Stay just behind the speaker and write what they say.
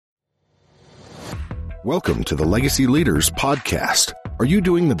Welcome to the Legacy Leaders Podcast. Are you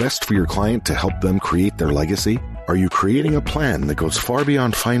doing the best for your client to help them create their legacy? Are you creating a plan that goes far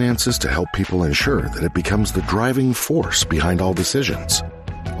beyond finances to help people ensure that it becomes the driving force behind all decisions?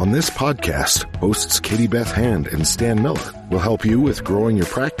 On this podcast, hosts Katie Beth Hand and Stan Miller will help you with growing your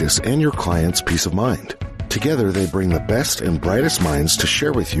practice and your clients' peace of mind. Together, they bring the best and brightest minds to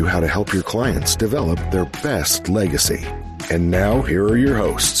share with you how to help your clients develop their best legacy. And now, here are your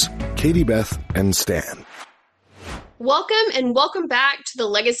hosts, Katie Beth and Stan. Welcome and welcome back to the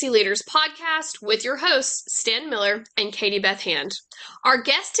Legacy Leaders Podcast with your hosts, Stan Miller and Katie Beth Hand. Our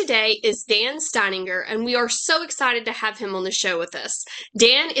guest today is Dan Steininger, and we are so excited to have him on the show with us.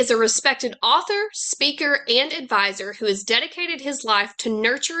 Dan is a respected author, speaker, and advisor who has dedicated his life to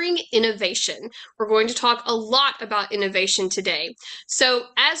nurturing innovation. We're going to talk a lot about innovation today. So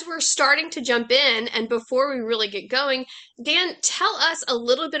as we're starting to jump in, and before we really get going, Dan, tell us a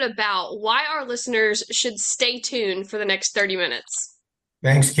little bit about why our listeners should stay tuned for the next 30 minutes.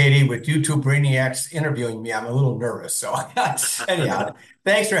 Thanks, Katie. With you two brainiacs interviewing me, I'm a little nervous. So anyhow,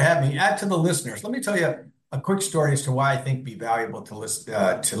 thanks for having me. To the listeners, let me tell you a quick story as to why I think it'd be valuable to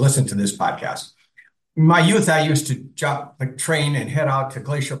listen to this podcast. In my youth, I used to jump the train and head out to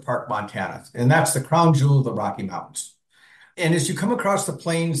Glacier Park, Montana, and that's the crown jewel of the Rocky Mountains. And as you come across the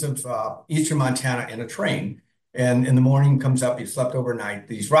plains of eastern Montana in a train, and in the morning comes up, you slept overnight,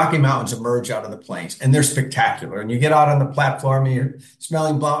 these Rocky Mountains emerge out of the plains, and they're spectacular. And you get out on the platform, and you're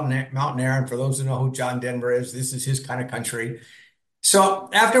smelling mountain air. And for those who know who John Denver is, this is his kind of country. So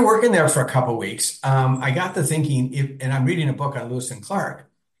after working there for a couple of weeks, I got to thinking, and I'm reading a book on Lewis and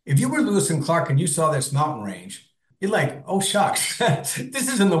Clark. If you were Lewis and Clark and you saw this mountain range, you're like, oh, shucks, this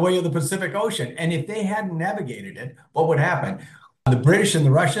is in the way of the Pacific Ocean. And if they hadn't navigated it, what would happen? The British and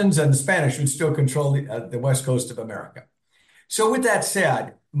the Russians and the Spanish would still control the west coast of America. So with that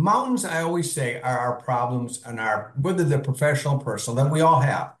said, mountains, I always say, are our problems and whether they're professional or personal, that we all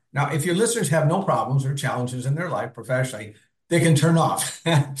have. Now, if your listeners have no problems or challenges in their life professionally, they can turn off.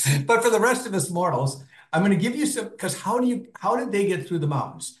 But for the rest of us mortals, I'm going to give you some, because how did they get through the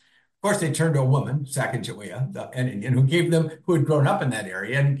mountains? Of course, they turned to a woman, Sacagawea, an Indian, who had grown up in that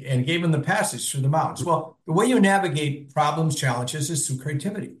area and gave them the passage through the mountains. Well, the way you navigate problems, challenges is through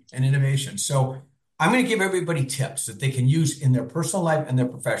creativity and innovation. So I'm going to give everybody tips that they can use in their personal life and their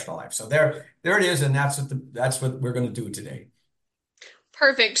professional life. So there it is, and that's what we're going to do today.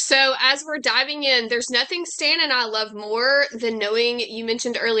 Perfect. So as we're diving in, there's nothing Stan and I love more than knowing, you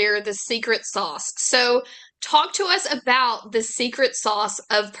mentioned earlier, the secret sauce. So talk to us about the secret sauce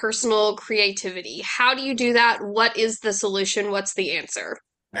of personal creativity. How do you do that? What is the solution? What's the answer?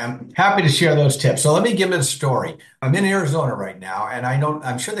 I'm happy to share those tips. So let me give you a story. I'm in Arizona right now, and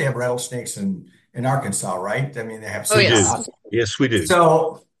I'm sure they have rattlesnakes in Arkansas, right? I mean, they have. Oh, yes. Yes, we do.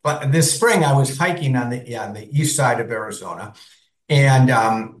 So, but this spring I was hiking on the east side of Arizona. And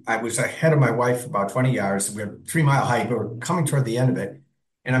I was ahead of my wife about 20 yards. We had a 3-mile hike. We were coming toward the end of it.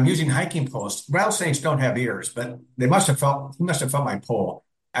 And I'm using hiking poles. Rattlesnakes don't have ears, but he must have felt my pole.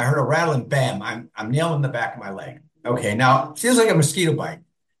 I heard a rattle and bam, I'm nailing the back of my leg. Okay, now it feels like a mosquito bite.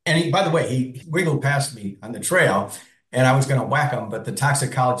 And by the way, he wiggled past me on the trail and I was going to whack him. But the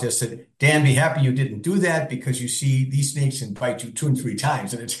toxicologist said, Dan, be happy you didn't do that because you see these snakes can bite you 2 and 3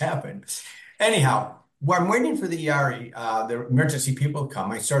 times and it's happened. Anyhow, while I'm waiting for the emergency people to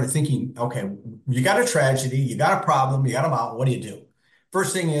come, I started thinking, okay, you got a tragedy, you got a problem, you got a mountain, what do you do?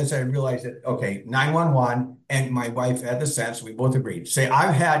 First thing is I realized that, okay, 911, and my wife had the sense, we both agreed, say,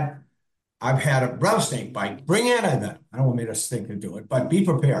 I've had a rattlesnake bite, bring in a vet. I don't want me to think to do it, but be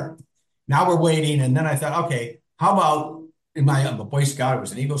prepared. Now we're waiting, and then I thought, okay, how about, I'm a Boy Scout, I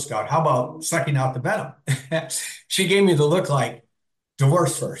was an Eagle Scout, how about sucking out the venom? She gave me the look like,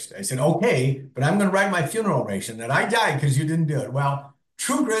 divorce first. I said, okay, but I'm going to write my funeral oration that I died because you didn't do it. Well,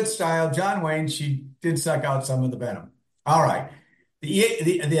 True Grit style, John Wayne, she did suck out some of the venom. All right.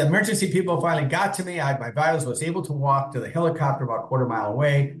 The emergency people finally got to me. I had my vitals, was able to walk to the helicopter about a quarter mile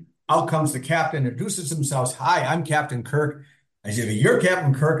away. Out comes the captain, introduces himself. Hi, I'm Captain Kirk. I said, you're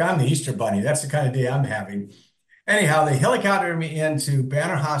Captain Kirk. I'm the Easter Bunny. That's the kind of day I'm having. Anyhow, they helicoptered me into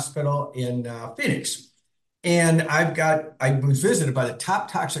Banner Hospital in Phoenix. And I was visited by the top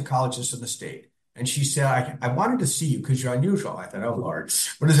toxicologist in the state. And she said, I wanted to see you because you're unusual. I thought, oh, Lord,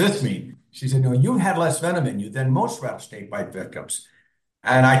 what does this mean? She said, no, you've had less venom in you than most rattlesnake bite victims.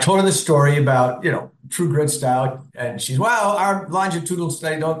 And I told her the story about, True Grit style. And she's, well, our longitudinal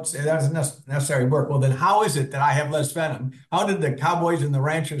study don't say that doesn't necessarily work. Well, then how is it that I have less venom? How did the cowboys and the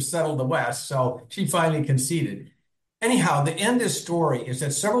ranchers settle the West? So she finally conceded. Anyhow, the end of this story is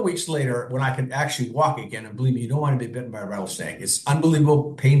that several weeks later, when I could actually walk again, and believe me, you don't want to be bitten by a rattlesnake. It's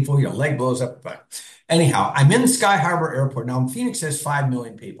unbelievable, painful, your leg blows up. But Anyhow, I'm in Sky Harbor Airport. Now, Phoenix has 5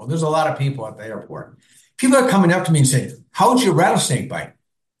 million people. There's a lot of people at the airport. People are coming up to me and saying, how'd your rattlesnake bite?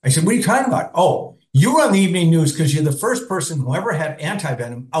 I said, what are you talking about? Oh, you were on the evening news because you're the first person who ever had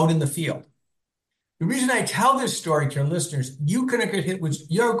antivenom out in the field. The reason I tell this story to your listeners, you're going to get hit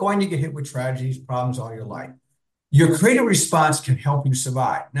with tragedies, problems all your life. Your creative response can help you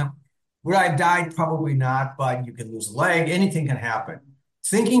survive. Now, would I have died? Probably not, but you can lose a leg. Anything can happen.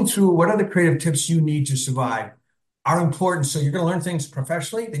 Thinking through what are the creative tips you need to survive are important. So you're going to learn things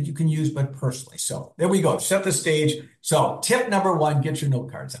professionally that you can use, but personally. So there we go. Set the stage. So tip number 1, get your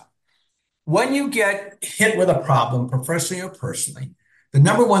note cards out. When you get hit with a problem, professionally or personally, the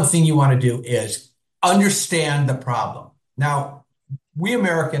number 1 thing you want to do is understand the problem. Now, we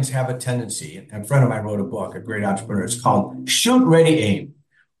Americans have a tendency, and a friend of mine wrote a book, a great entrepreneur, it's called Shoot, Ready, Aim.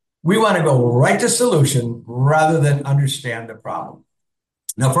 We want to go right to solution rather than understand the problem.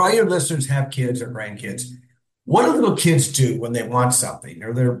 Now, for all your listeners who have kids or grandkids, what do little kids do when they want something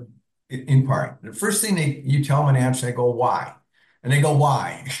or they're inquiring? The first thing you tell them an answer, they go, why? And they go,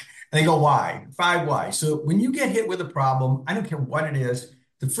 why? And they go, why? 5 why. So when you get hit with a problem, I don't care what it is,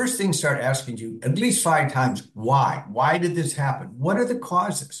 the first thing start asking you at least 5 times, why? Why did this happen? What are the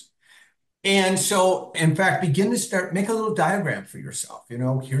causes? And so, in fact, begin to make a little diagram for yourself.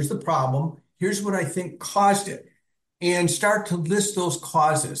 Here's the problem. Here's what I think caused it. And start to list those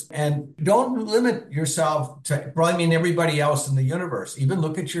causes. And don't limit yourself to blaming everybody else in the universe. Even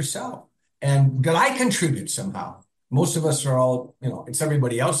look at yourself. And did I contribute somehow? Most of us are all, it's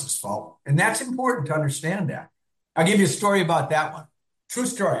everybody else's fault. And that's important to understand that. I'll give you a story about that one. True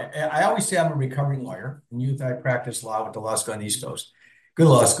story. I always say I'm a recovering lawyer. In youth, I practiced law with the law school on the East Coast. Good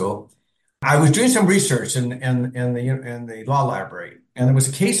law school. I was doing some research in the law library, and there was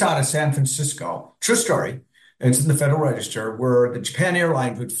a case out of San Francisco. True story. It's in the Federal Register where the Japan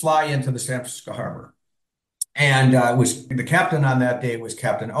Airlines would fly into the San Francisco harbor. And the captain on that day was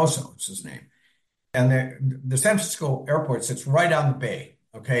Captain Oso, was his name. And the San Francisco airport sits right on the bay,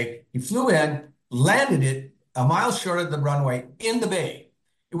 okay? He flew in, landed it a mile short of the runway in the bay.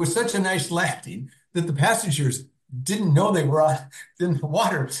 It was such a nice landing that the passengers didn't know they were in the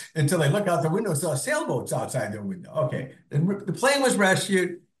water until they looked out the window and saw sailboats outside their window. Okay, the plane was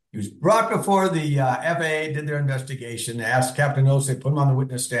rescued. He was brought before the FAA, did their investigation, asked Captain Oso, put him on the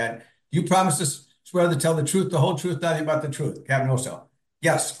witness stand. You promise to swear to tell the truth, the whole truth, nothing but the truth. Captain Oso.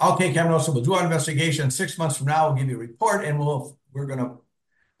 Yes. Okay, Captain Oso, we'll do our investigation. 6 months from now, we'll give you a report and we're going to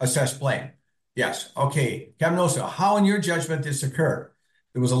assess blame. Yes. Okay, Captain Oso, how in your judgment this occurred?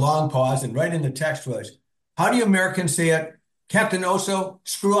 There was a long pause, and right in the text was, how do you Americans say it? Captain Oso,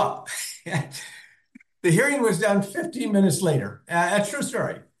 screw up. The hearing was done 15 minutes later. That's a true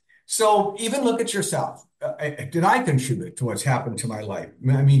story. So even look at yourself. Did I contribute to what's happened to my life?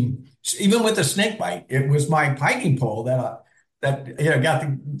 I mean, even with the snake bite, it was my hiking pole that got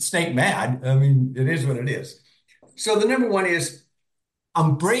the snake mad. I mean, it is what it is. So the number 1 is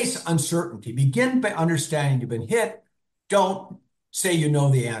embrace uncertainty. Begin by understanding you've been hit. Don't say you know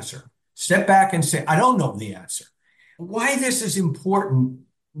the answer. Step back and say, I don't know the answer. Why this is important,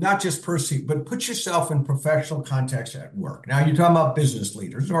 not just personally, but put yourself in professional context at work. Now, you're talking about business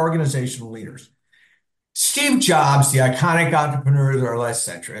leaders or organizational leaders. Steve Jobs, the iconic entrepreneur of our last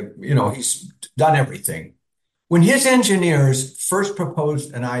century, he's done everything. When his engineers first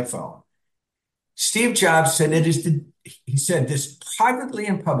proposed an iPhone, Steve Jobs said, he said this privately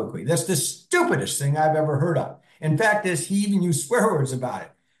and publicly, that's the stupidest thing I've ever heard of. In fact, he even used swear words about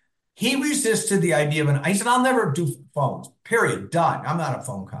it. He resisted the idea of he said, I'll never do phones, period, done. I'm not a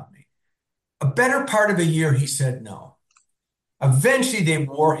phone company. A better part of a year, he said no. Eventually, they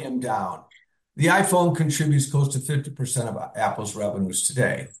wore him down. The iPhone contributes close to 50% of Apple's revenues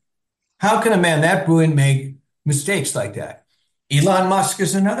today. How can a man that brilliant make mistakes like that? Elon Musk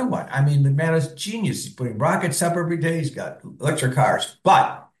is another one. I mean, the man is genius. He's putting rockets up every day. He's got electric cars.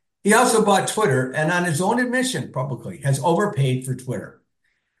 But he also bought Twitter, and on his own admission publicly, has overpaid for Twitter.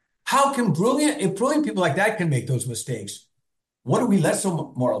 How can if brilliant people like that can make those mistakes, what are we lesser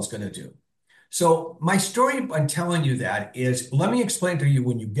mortals going to do? So my story, I'm telling you that is, let me explain to you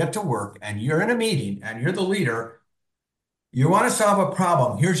when you get to work and you're in a meeting and you're the leader, you want to solve a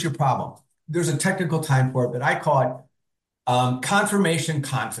problem. Here's your problem. There's a technical time for it, but I call it confirmation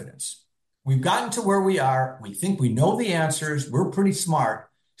confidence. We've gotten to where we are. We think we know the answers. We're pretty smart.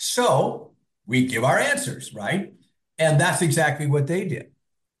 So we give our answers, right? And that's exactly what they did.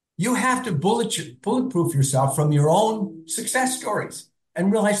 You have to bulletproof yourself from your own success stories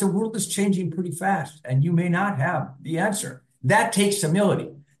and realize the world is changing pretty fast and you may not have the answer. That takes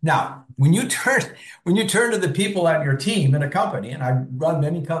humility. Now, when you turn to the people on your team in a company, and I run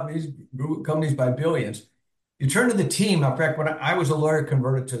many companies, grew companies by billions, you turn to the team. In fact, when I was a lawyer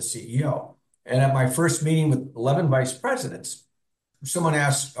converted to a CEO, and at my first meeting with 11 vice presidents, someone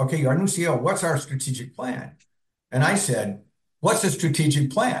asked, okay, our new CEO, what's our strategic plan? And I said, what's the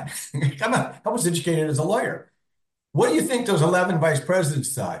strategic plan? I was educated as a lawyer. What do you think those 11 vice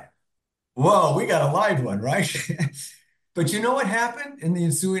presidents thought? Whoa, we got a live one, right? But you know what happened in the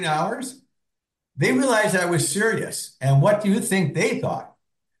ensuing hours? They realized I was serious. And what do you think they thought?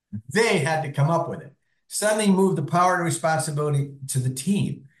 They had to come up with it. Suddenly moved the power and responsibility to the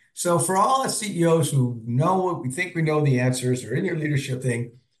team. So for all the CEOs who know what we think we know the answers or in your leadership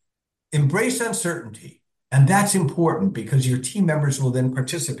thing, embrace uncertainty. And that's important because your team members will then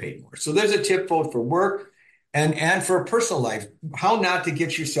participate more. So there's a tip both for work and for personal life, how not to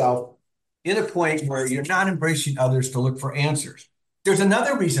get yourself in a point where you're not embracing others to look for answers. There's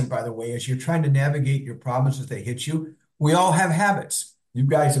another reason, by the way, as you're trying to navigate your problems as they hit you. We all have habits. You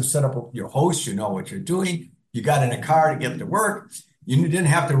guys have set up your host, you know what you're doing. You got in a car to get to work. You didn't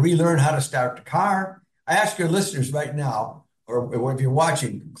have to relearn how to start the car. I ask your listeners right now, or if you're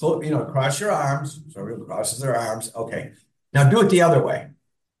watching, cross your arms. So everyone crosses their arms. Okay. Now do it the other way.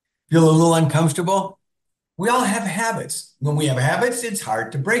 Feel a little uncomfortable? We all have habits. When we have habits, it's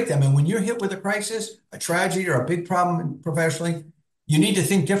hard to break them. And when you're hit with a crisis, a tragedy, or a big problem professionally, you need to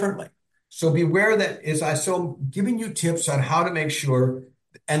think differently. So beware that so I'm giving you tips on how to make sure.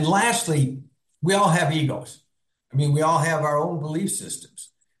 And lastly, we all have egos. I mean, we all have our own belief systems.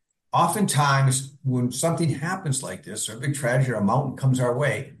 Oftentimes, when something happens like this, or a big tragedy or a mountain comes our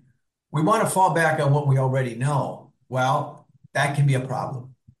way, we want to fall back on what we already know. Well, that can be a problem.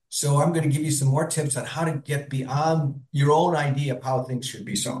 So I'm going to give you some more tips on how to get beyond your own idea of how things should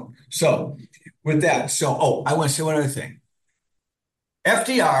be solved. So with that, I want to say one other thing.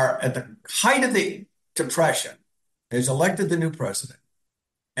 FDR, at the height of the Depression, is elected the new president.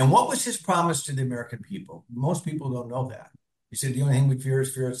 And what was his promise to the American people? Most people don't know that. He said, the only thing we fear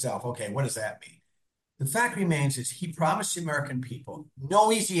is fear itself. Okay, what does that mean? The fact remains is he promised the American people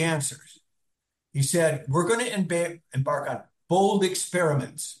no easy answers. He said, we're going to embark on bold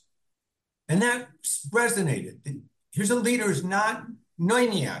experiments. And that resonated. Here's a leader who's not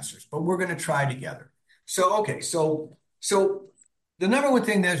knowing the answers, but we're going to try together. So the number one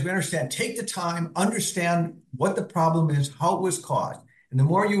thing is we understand, take the time, understand what the problem is, how it was caused. And the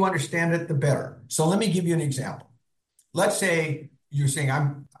more you understand it, the better. So let me give you an example. Let's say you're saying,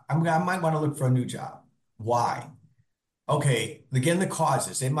 I might want to look for a new job. Why? Okay, again, the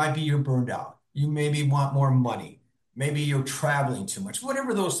causes. It might be you're burned out. You maybe want more money. Maybe you're traveling too much,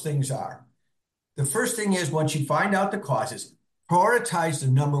 whatever those things are. The first thing is, once you find out the causes, prioritize the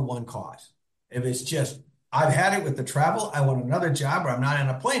number one cause. If it's just, I've had it with the travel, I want another job, or I'm not on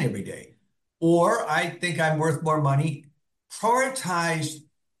a plane every day, or I think I'm worth more money, prioritize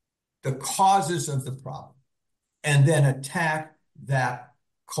the causes of the problem and then attack that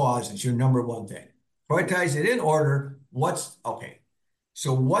cause as your number one thing. Prioritize it in order.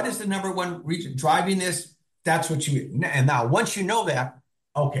 So what is the number one reason driving this? That's what and now once you know that,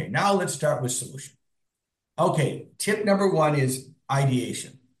 okay, now let's start with solution. Okay, tip number one is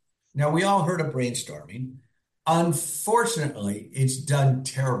ideation. Now, we all heard of brainstorming. Unfortunately, it's done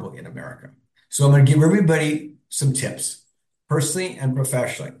terribly in America. So I'm going to give everybody some tips, personally and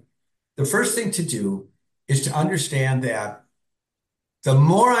professionally. The first thing to do is to understand that the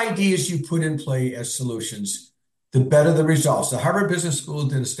more ideas you put in play as solutions, the better the results. The Harvard Business School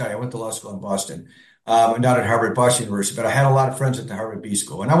did a study. I went to law school in Boston, not at Harvard, Boston University, but I had a lot of friends at the Harvard B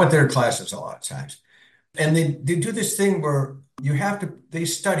School, and I went to their classes a lot of times. And they do this thing where they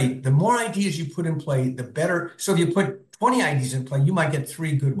study, the more ideas you put in play, the better. So if you put 20 ideas in play, you might get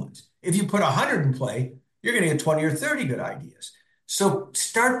 3 good ones. If you put 100 in play, you're going to get 20 or 30 good ideas. So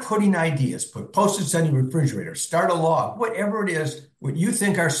start putting ideas, put Post-its on your refrigerator, start a log, whatever it is, what you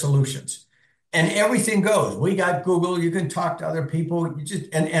think are solutions. And everything goes. We got Google. You can talk to other people.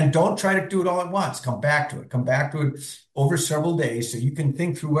 And don't try to do it all at once. Come back to it over several days so you can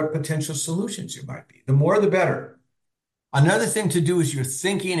think through what potential solutions you might be. The more, the better. Another thing to do is you're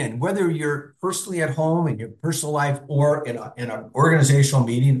thinking, and whether you're personally at home in your personal life or in an organizational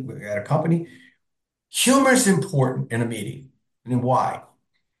meeting at a company, humor is important in a meeting. And why?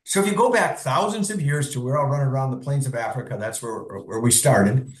 So if you go back thousands of years to we're all running around the plains of Africa, that's where we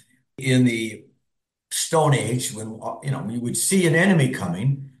started. In the Stone Age, when we would see an enemy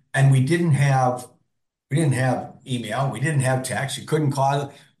coming, and we didn't have email, we didn't have text, you couldn't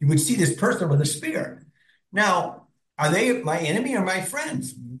call. You would see this person with a spear. Now, are they my enemy or my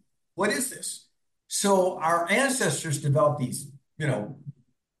friends? What is this? So our ancestors developed these,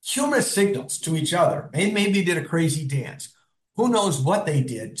 humorous signals to each other. Maybe they did a crazy dance. Who knows what they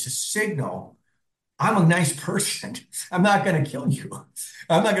did to signal, I'm a nice person. I'm not going to kill you.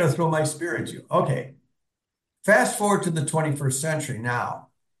 I'm not going to throw my spear at you. Okay. Fast forward to the 21st century now.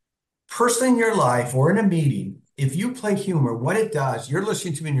 Personally in your life or in a meeting, if you play humor, what it does, you're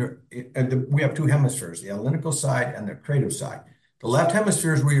listening to me we have two hemispheres, the analytical side and the creative side. The left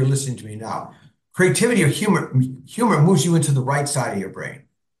hemisphere is where you're listening to me now. Creativity or humor moves you into the right side of your brain.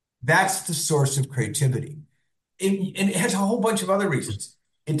 That's the source of creativity. And it has a whole bunch of other reasons.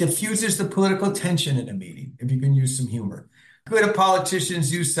 It diffuses the political tension in a meeting, if you can use some humor. Good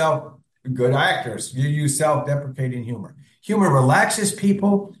politicians good actors, you use self-deprecating humor. Humor relaxes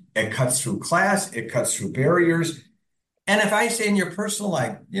people. It cuts through class. It cuts through barriers. And if I say in your personal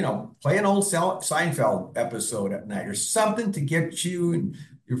life, play an old Seinfeld episode at night or something to get you and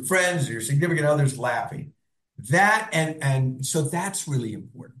your friends or your significant others laughing. So that's really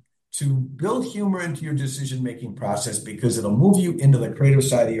important, to build humor into your decision-making process, because it'll move you into the creative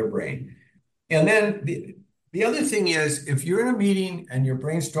side of your brain. And then the other thing is, if you're in a meeting and you're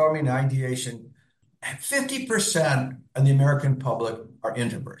brainstorming ideation, 50% of the American public are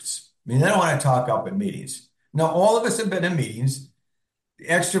introverts. I mean, they don't want to talk up in meetings. Now, all of us have been in meetings. The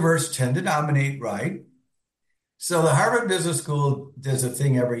extroverts tend to dominate, right? So the Harvard Business School does a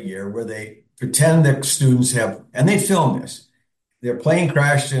thing every year where they pretend that students and they film this. Their plane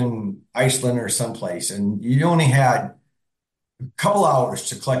crashed in Iceland or someplace, and you only had a couple hours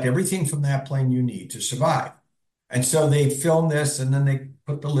to collect everything from that plane you need to survive. And so they film this, and then they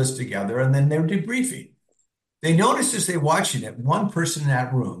put the list together, and then they're debriefing. They noticed as they're watching it, one person in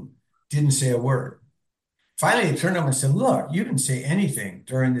that room didn't say a word. Finally, they turned to him and said, "Look, you didn't say anything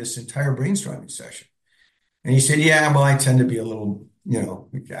during this entire brainstorming session." And he said, "Yeah, well, I tend to be a little,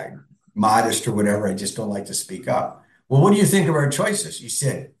 modest or whatever. I just don't like to speak up." "Well, what do you think of our choices?" He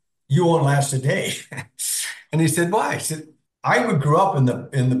said, "You won't last a day." And he said, "Why?" He said, "I grew up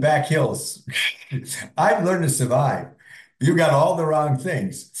in the back hills. I've learned to survive. You got all the wrong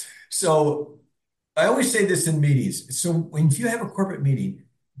things." So I always say this in meetings. So if you have a corporate meeting,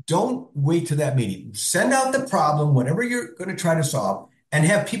 don't wait to that meeting. Send out the problem, whatever you're going to try to solve, and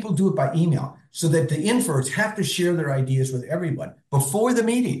have people do it by email so that the introverts have to share their ideas with everyone before the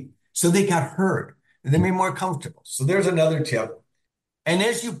meeting, so they got heard and they made more comfortable. So there's another tip. And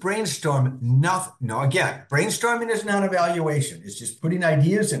as you brainstorm, brainstorming is not evaluation. It's just putting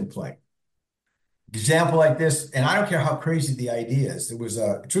ideas in play. Example like this, and I don't care how crazy the idea is. There was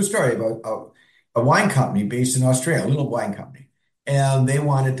a true story about a wine company based in Australia, a little wine company, and they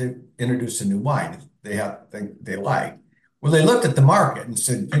wanted to introduce a new wine they liked. Well, they looked at the market and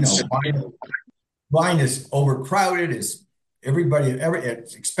said, wine is overcrowded,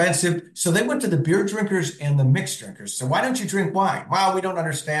 it's expensive. So they went to the beer drinkers and the mixed drinkers. So why don't you drink wine? Well, we don't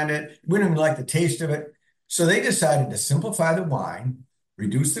understand it. We don't even like the taste of it. So they decided to simplify the wine,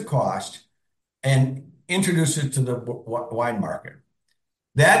 reduce the cost, and introduce it to the wine market.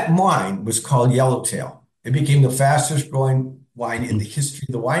 That wine was called Yellowtail. It became the fastest growing wine in the history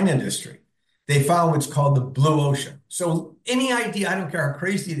of the wine industry. They found what's called the blue ocean. So any idea, I don't care how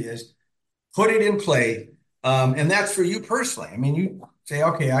crazy it is, put it in play. And that's for you personally. I mean, you say,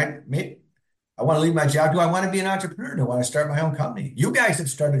 okay, I want to leave my job. Do I want to be an entrepreneur? Do I want to start my own company? You guys have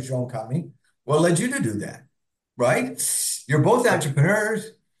started your own company. What led you to do that, right? You're both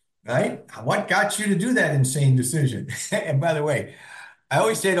entrepreneurs, right? What got you to do that insane decision? And by the way, I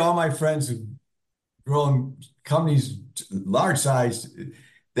always say to all my friends who've grown companies large size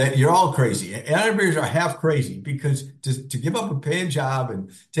that you're all crazy. Entrepreneurs are half crazy, because to give up a paying job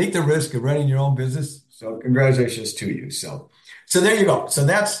and take the risk of running your own business. So congratulations to you. So there you go. So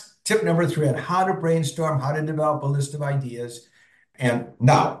that's tip number 3 on how to brainstorm, how to develop a list of ideas. And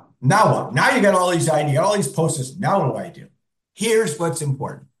now what? Now you got all these ideas, all these post-its. Now what do I do? Here's what's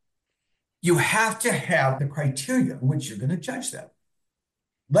important. You have to have the criteria in which you're going to judge them.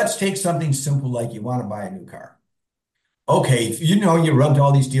 Let's take something simple like you want to buy a new car. Okay, you run to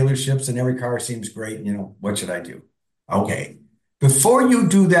all these dealerships and every car seems great. What should I do? Okay, before you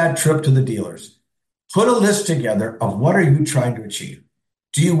do that trip to the dealers, put a list together of what are you trying to achieve.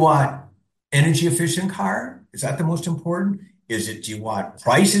 Do you want energy efficient car? Is that the most important? Do you want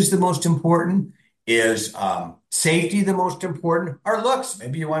price is the most important? Is safety the most important? Or looks?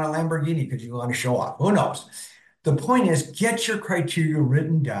 Maybe you want a Lamborghini because you want to show off. Who knows? The point is, get your criteria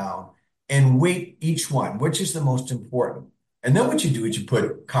written down and weight each one, which is the most important. And then what you do is you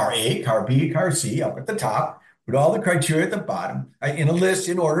put car A, car B, car C up at the top, put all the criteria at the bottom in a list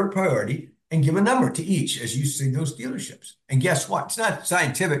in order of priority, and give a number to each as you see those dealerships. And guess what? It's not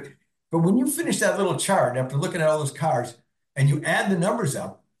scientific, but when you finish that little chart after looking at all those cars and you add the numbers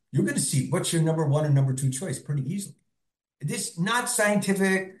up, you're going to see what's your number one and number two choice pretty easily. This not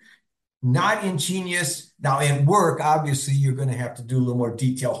scientific, not ingenious. Now, at work, obviously, you're going to have to do a little more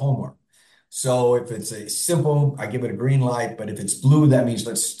detailed homework. So if it's a simple, I give it a green light, but if it's blue, that means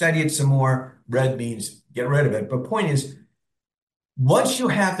let's study it some more. Red means get rid of it. But point is, once you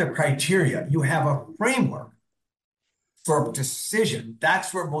have the criteria, you have a framework for decision.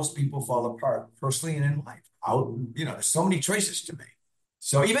 That's where most people fall apart, personally and in life. There's so many choices to make.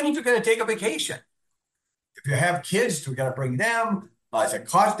 So even if you're going to take a vacation, if you have kids, we got to bring them. Is it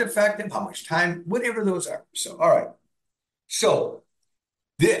cost effective? How much time? Whatever those are. So, all right. So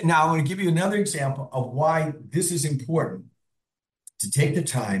now I'm going to give you another example of why this is important to take the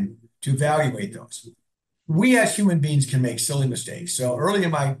time to evaluate those. We as human beings can make silly mistakes. So early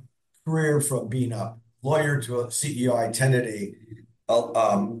in my career, from being a lawyer to a CEO, I attended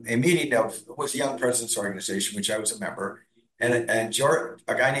a meeting of was the Young Presidents Organization, which I was a member, and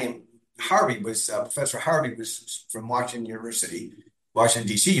a guy named Harvey was Professor Harvey was from Washington University, Washington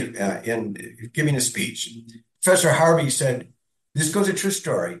D.C. In giving a speech. Professor Harvey said, "This goes a true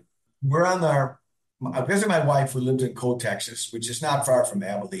story. We're on I visited my wife who lived in Cole, Texas, which is not far from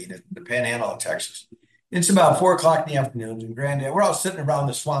Abilene, in the Panhandle of Texas. It's about 4 o'clock in the afternoon, and Granddad, we're all sitting around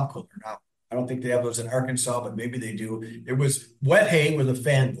the swamp cooler now. I don't think they have those in Arkansas, but maybe they do. It was wet hay with a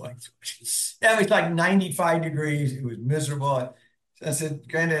fan blowing through it. It was like 95 degrees. It was miserable. I said,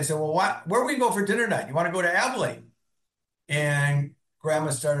 Granddad said, well, where we go for dinner tonight? You want to go to Abilene? And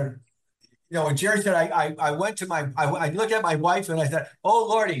Grandma started, and Jerry said, I went to I looked at my wife and I said, oh,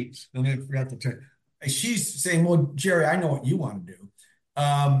 Lordy. And I forgot the term. She's saying, well, Jerry, I know what you want to do.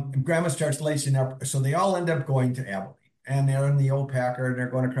 And Grandma starts lacing up. So they all end up going to Abilene. And they're in the old Packer, and they're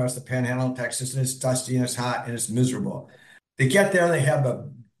going across the Panhandle of Texas, and it's dusty, and it's hot, and it's miserable. They get there, they have a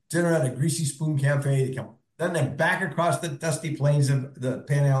dinner at a Greasy Spoon Cafe. Then they're back across the dusty plains of the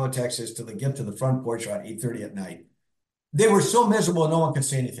Panhandle of Texas till they get to the front porch around 8:30 at night. They were so miserable, no one could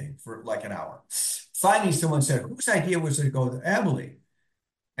say anything for like an hour. Finally, someone said, whose idea was it to go to Abilene?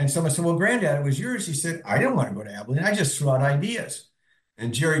 And someone said, well, Granddad, it was yours. He said, I didn't want to go to Abilene. I just threw out ideas.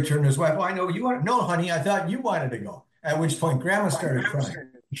 And Jerry turned to his wife, well, I know you want to. No, honey, I thought you wanted to go. At which point, Grandma started crying.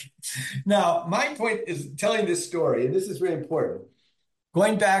 Now, my point is telling this story, and this is really important.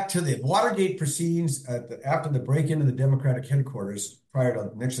 Going back to the Watergate proceedings after the break-in of the Democratic headquarters prior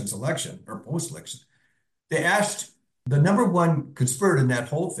to Nixon's election, or post-election, they asked the number one conspirator in that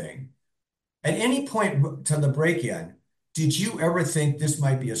whole thing, at any point to the break-in, did you ever think this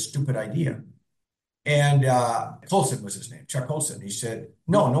might be a stupid idea? And Colson was his name, Chuck Colson. He said,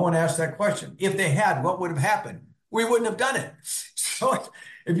 no one asked that question. If they had, what would have happened? We wouldn't have done it. So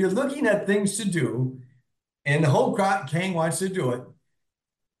if you're looking at things to do, and the whole gang wants to do it,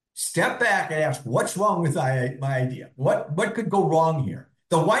 step back and ask, what's wrong with my idea? What could go wrong here?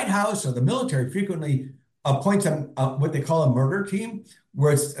 The White House or the military frequently appoints what they call a murder team,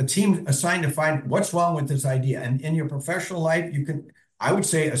 where it's a team assigned to find what's wrong with this idea. And in your professional life, you can, I would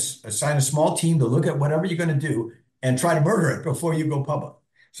say, assign a small team to look at whatever you're going to do and try to murder it before you go public.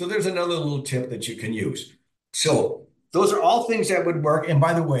 So there's another little tip that you can use. So those are all things that would work. And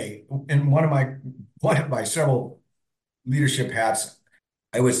by the way, in one of my several leadership hats,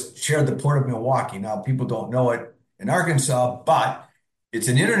 I chaired the Port of Milwaukee. Now, people don't know it in Arkansas, but it's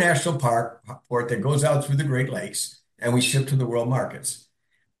an international port that goes out through the Great Lakes, and we ship to the world markets.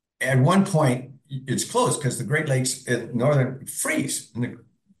 At one point, it's closed because the Great Lakes in northern freeze, and the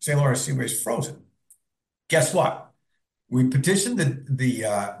St. Lawrence Seaway is frozen. Guess what? We petitioned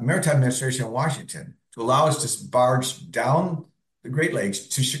the Maritime Administration in Washington to allow us to barge down the Great Lakes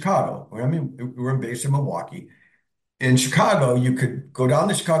to Chicago. I mean, we're based in Milwaukee. In Chicago, you could go down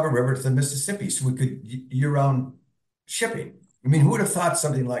the Chicago River to the Mississippi, so we could year-round shipping. I mean, who would have thought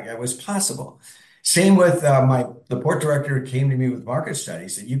something like that was possible? Same with the port director came to me with market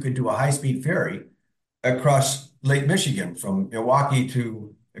studies that you could do a high-speed ferry across Lake Michigan from Milwaukee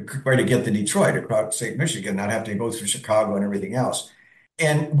to try to get to Detroit across Lake Michigan, not have to go through Chicago and everything else.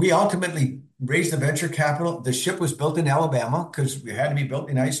 And we ultimately raised the venture capital. The ship was built in Alabama because we had to be built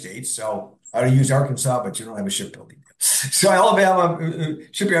in the United States. So I would use Arkansas, but you don't have a shipbuilding. So Alabama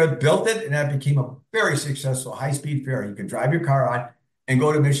shipyard built it, and that became a very successful high-speed ferry. You can drive your car on and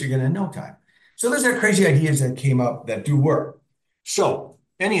go to Michigan in no time. So those are crazy ideas that came up that do work. So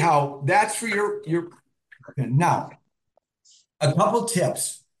anyhow, that's for your now. A couple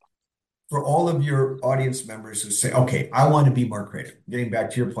tips for all of your audience members who say, okay, I want to be more creative. Getting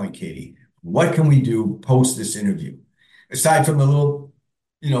back to your point, Katie, what can we do post this interview? Aside from the little,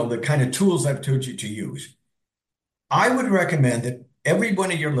 the kind of tools I've told you to use. I would recommend that every one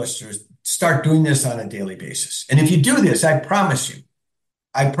of your listeners start doing this on a daily basis. And if you do this, I promise you,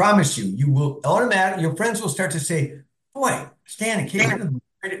 I promise you, you will automatically, your friends will start to say, boy, Stan and Katie, you're the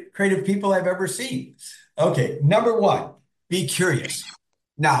most creative people I've ever seen. Okay, number one, be curious.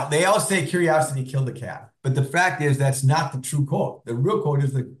 Now, they all say curiosity killed the cat, but the fact is that's not the true quote. The real quote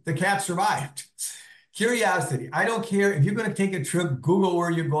is the cat survived. Curiosity. I don't care if you're going to take a trip, Google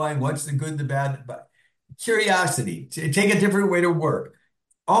where you're going, what's the good, the bad, but curiosity. Take a different way to work.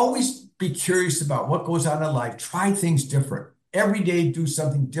 Always be curious about what goes on in life. Try things different. Every day, do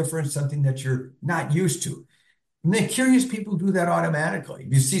something different, something that you're not used to. And the curious people do that automatically.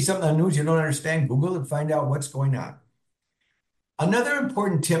 If you see something on the news you don't understand, Google and find out what's going on. Another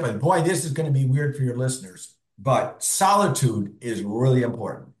important tip, and boy, this is going to be weird for your listeners, but solitude is really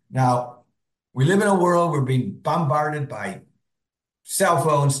important. Now, we live in a world we're being bombarded by cell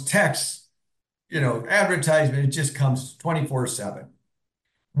phones, texts, advertisement. It just comes 24/7.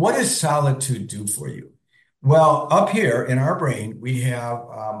 What does solitude do for you? Well, up here in our brain, we have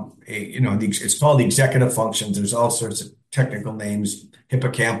it's called the executive functions. There's all sorts of technical names,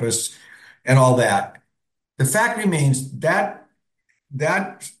 hippocampus, and all that. The fact remains that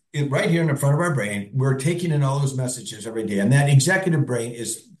right here in the front of our brain, we're taking in all those messages every day, and that executive brain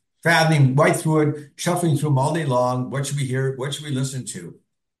is fathoming right through it, shuffling through them all day long. What should we hear? What should we listen to?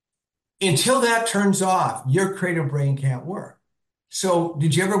 Until that turns off, your creative brain can't work. So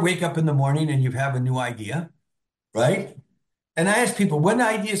did you ever wake up in the morning and you have a new idea, right? And I ask people, when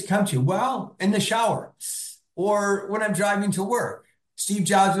ideas come to you? Well, in the shower or when I'm driving to work. Steve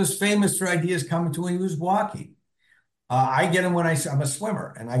Jobs was famous for ideas coming to him when he was walking. I get them when I'm a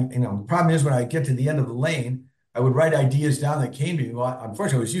swimmer. And the problem is when I get to the end of the lane, I would write ideas down that came to me. Well,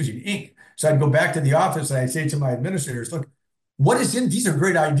 unfortunately, I was using ink. So I'd go back to the office and I'd say to my administrators, look, what is in? These are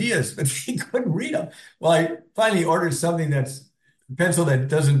great ideas, but he couldn't read them. Well, I finally ordered something that's pencil that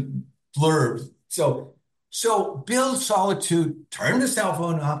doesn't blur. So build solitude, turn the cell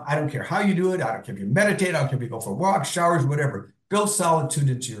phone off. I don't care how you do it. I don't care if you meditate. I don't care if you go for walks, showers, whatever. Build solitude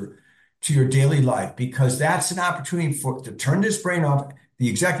into your daily life, because that's an opportunity to turn this brain off, the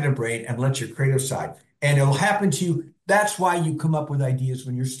executive brain, and let your creative side. And it'll happen to you. That's why you come up with ideas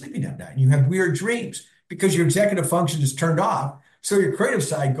when you're sleeping at night. You have weird dreams because your executive function is turned off. So your creative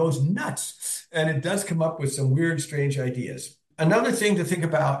side goes nuts, and it does come up with some weird, strange ideas. Another thing to think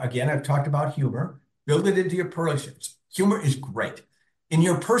about, again, I've talked about humor. Build it into your relationships. Humor is great. In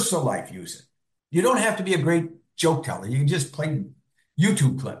your personal life, use it. You don't have to be a great joke teller. You can just play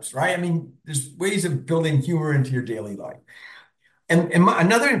YouTube clips, right? I mean, there's ways of building humor into your daily life. And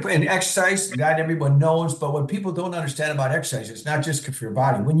exercise, not everyone knows, but what people don't understand about exercise, it's not just good for your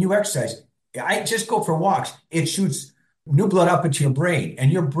body. When you exercise, I just go for walks. It shoots new blood up into your brain,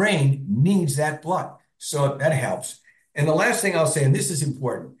 and your brain needs that blood. So that helps. And the last thing I'll say, and this is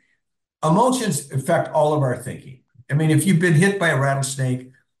important, emotions affect all of our thinking. I mean, if you've been hit by a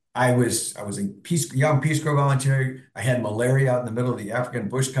rattlesnake, I was a young Peace Corps volunteer. I had malaria out in the middle of the African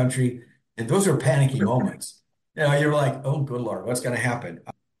bush country, and those are panicky moments. You're like, oh, good Lord, what's going to happen?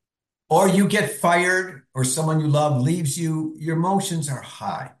 Or you get fired, or someone you love leaves you. Your emotions are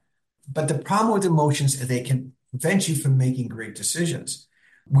high. But the problem with emotions is they can prevent you from making great decisions.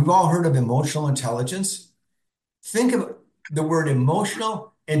 We've all heard of emotional intelligence. Think of the word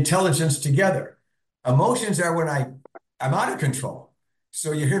emotional intelligence together. Emotions are when I'm out of control.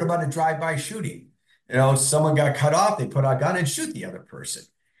 So you heard about a drive-by shooting. Someone got cut off, they put out a gun and shoot the other person.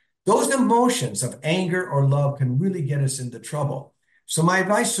 Those emotions of anger or love can really get us into trouble. So my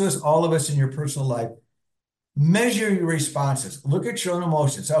advice to all of us in your personal life, measure your responses. Look at your own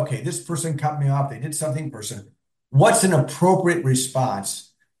emotions. Okay, this person cut me off. They did something person. What's an appropriate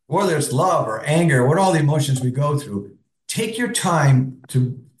response? Whether it's love or anger, what all the emotions we go through, take your time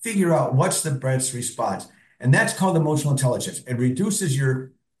to figure out what's the best response. And that's called emotional intelligence. It reduces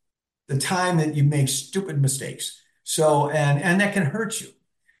the time that you make stupid mistakes. So, and that can hurt you.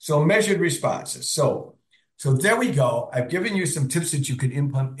 So measured responses. So there we go. I've given you some tips that you can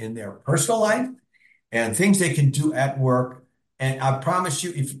implement in their personal life and things they can do at work. And I promise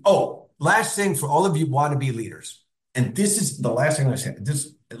you, last thing for all of you want to be leaders. And this is the last thing I'm going to say.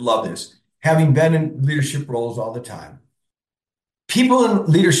 I love this. Having been in leadership roles all the time. People in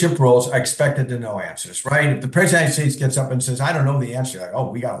leadership roles are expected to know answers, right? If the President of the United States gets up and says, I don't know the answer, like,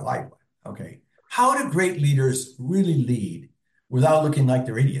 oh, we got a live one. Okay. How do great leaders really lead without looking like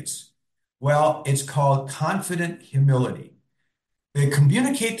they're idiots? Well, it's called confident humility. They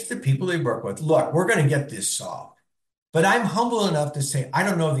communicate to the people they work with, look, we're going to get this solved. But I'm humble enough to say, I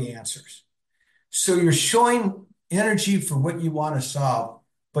don't know the answers. So you're showing energy for what you want to solve,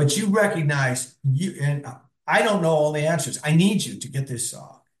 but you recognize and I don't know all the answers. I need you to get this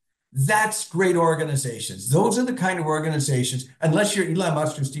solved. That's great organizations. Those are the kind of organizations, unless you're Elon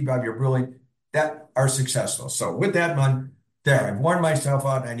Musk or Steve Jobs, you're brilliant, that are successful. So with that, man, there, I've worn myself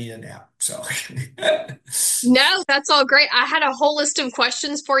out. I need a nap. So No, that's all great. I had a whole list of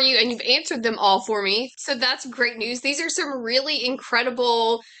questions for you, and you've answered them all for me. So that's great news. These are some really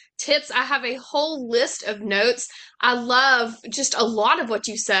incredible tips. I have a whole list of notes. I love just a lot of what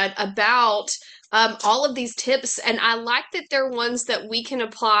you said about all of these tips, and I like that they're ones that we can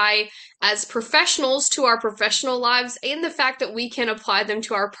apply as professionals to our professional lives, and the fact that we can apply them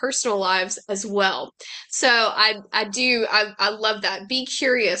to our personal lives as well. So I love that. Be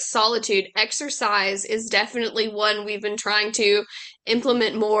curious, solitude, exercise is definitely one we've been trying to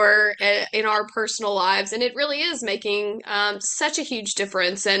implement more in our personal lives, and it really is making such a huge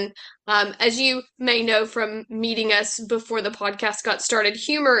difference. And as you may know from meeting us before the podcast got started,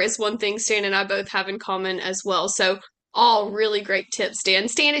 humor is one thing Stan and I both have in common as well. So all really great tips, Dan.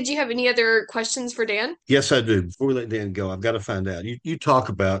 Stan, did you have any other questions for Dan? Yes, I do. Before we let Dan go, I've got to find out. You talk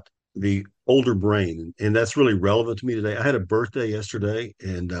about the older brain, and that's really relevant to me today. I had a birthday yesterday,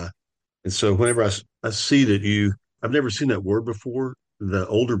 and so whenever I see that I've never seen that word before, the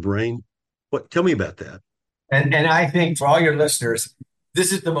older brain. Tell me about that. And I think for all your listeners,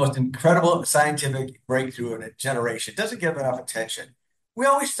 this is the most incredible scientific breakthrough in a generation. It doesn't get enough attention. We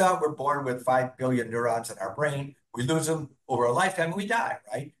always thought we're born with 5 billion neurons in our brain. We lose them over a lifetime and we die,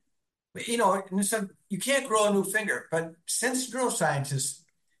 right? But, and so you can't grow a new finger. But since neuroscientists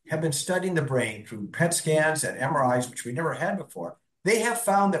have been studying the brain through PET scans and MRIs, which we never had before, they have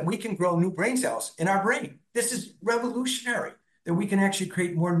found that we can grow new brain cells in our brain. This is revolutionary, that we can actually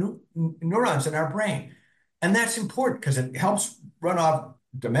create more new neurons in our brain. And that's important because it helps run off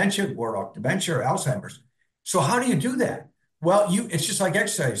dementia, ward off dementia or Alzheimer's. So how do you do that? Well, it's just like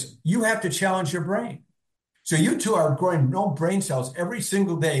exercise. You have to challenge your brain. So you two are growing new brain cells every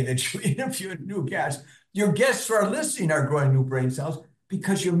single day that you interview a new guest. Your guests who are listening are growing new brain cells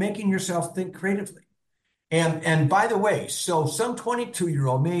because you're making yourself think creatively. And by the way, so some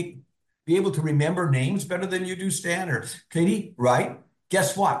 22-year-old may be able to remember names better than you do, Stan or Katie, right?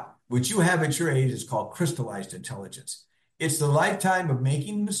 Guess what? What you have at your age is called crystallized intelligence. It's the lifetime of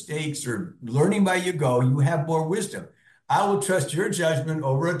making mistakes or learning by you go. You have more wisdom. I will trust your judgment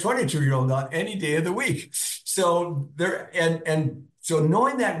over a 22-year-old on any day of the week. So so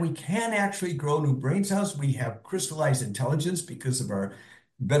knowing that we can actually grow new brain cells, we have crystallized intelligence because of our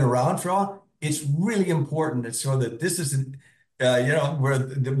been around for all. It's really important, and so that this isn't, where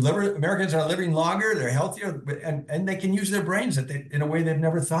Americans are living longer, they're healthier, and they can use their brains in a way they've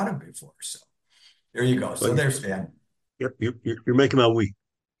never thought of before. So there you go. So there's Stan. Yep, you're making my week.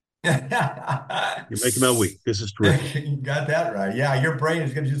 You're making my week. This is terrific. You got that right. Yeah, your brain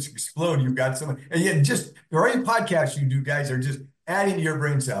is going to just explode. You've got someone, and yet just the right podcasts you do, guys, are just adding to your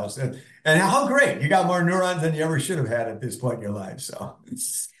brain cells. And how great. You got more neurons than you ever should have had at this point in your life. So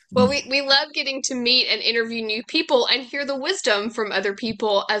well, we love getting to meet and interview new people and hear the wisdom from other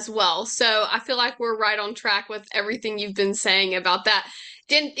people as well. So I feel like we're right on track with everything you've been saying about that.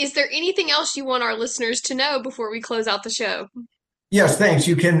 Dan, is there anything else you want our listeners to know before we close out the show? Yes, thanks.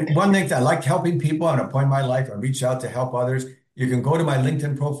 One thing that I like helping people on a point in my life, I reach out to help others. You can go to my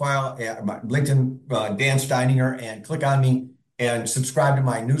LinkedIn profile, my LinkedIn, Dan Steininger, and click on me and subscribe to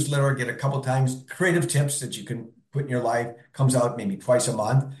my newsletter. Get a couple times creative tips that you can put in your life. Comes out maybe twice a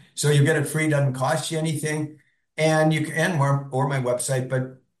month. So you get it free, doesn't cost you anything. And you can, or my website,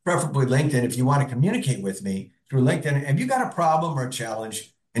 but preferably LinkedIn if you want to communicate with me through LinkedIn. If you got a problem or a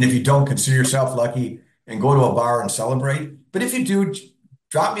challenge, and if you don't, consider yourself lucky and go to a bar and celebrate. But if you do,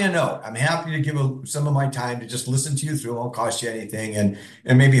 drop me a note. I'm happy to give some of my time to just listen to you through. It won't cost you anything, and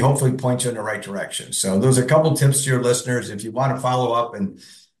maybe hopefully point you in the right direction. So those are a couple tips to your listeners if you want to follow up and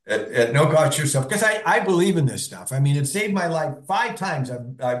at no cost to yourself, because I believe in this stuff. I mean, it saved my life 5 times.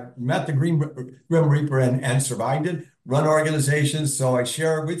 I've met the Grim Reaper and survived it, run organizations. So I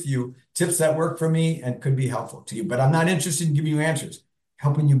share with you tips that work for me and could be helpful to you. But I'm not interested in giving you answers,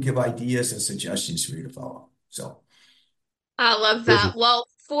 helping you give ideas and suggestions for you to follow. So I love that. Well,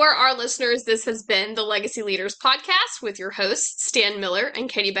 for our listeners, this has been the Legacy Leaders Podcast with your hosts, Stan Miller and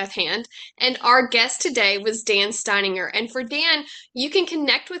Katie Beth Hand. And our guest today was Dan Steininger. And for Dan, you can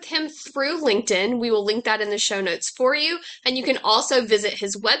connect with him through LinkedIn. We will link that in the show notes for you. And you can also visit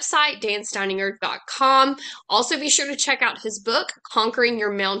his website, dansteininger.com. Also, be sure to check out his book, Conquering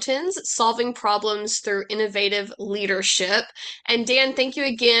Your Mountains, Solving Problems Through Innovative Leadership. And Dan, thank you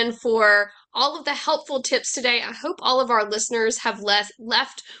again for all of the helpful tips today. I hope all of our listeners have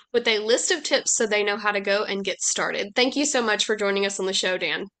left with a list of tips so they know how to go and get started. Thank you so much for joining us on the show,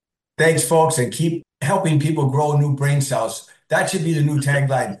 Dan. Thanks, folks, and keep helping people grow new brain cells That should be the new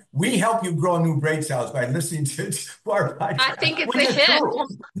tagline. We help you grow new brain cells by listening to our podcast. I think it's a hit.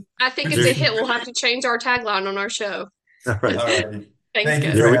 I think it's a hit. We'll have to change our tagline on our show. All right. All right. Thanks, Thank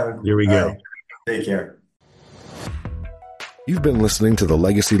guys. you for having me. Here we go. All right. Take care. You've been listening to the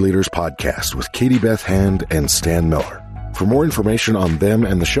Legacy Leaders Podcast with Katie Beth Hand and Stan Miller. For more information on them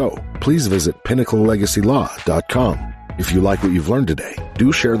and the show, please visit pinnaclelegacylaw.com. If you like what you've learned today,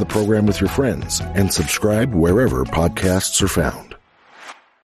 do share the program with your friends and subscribe wherever podcasts are found.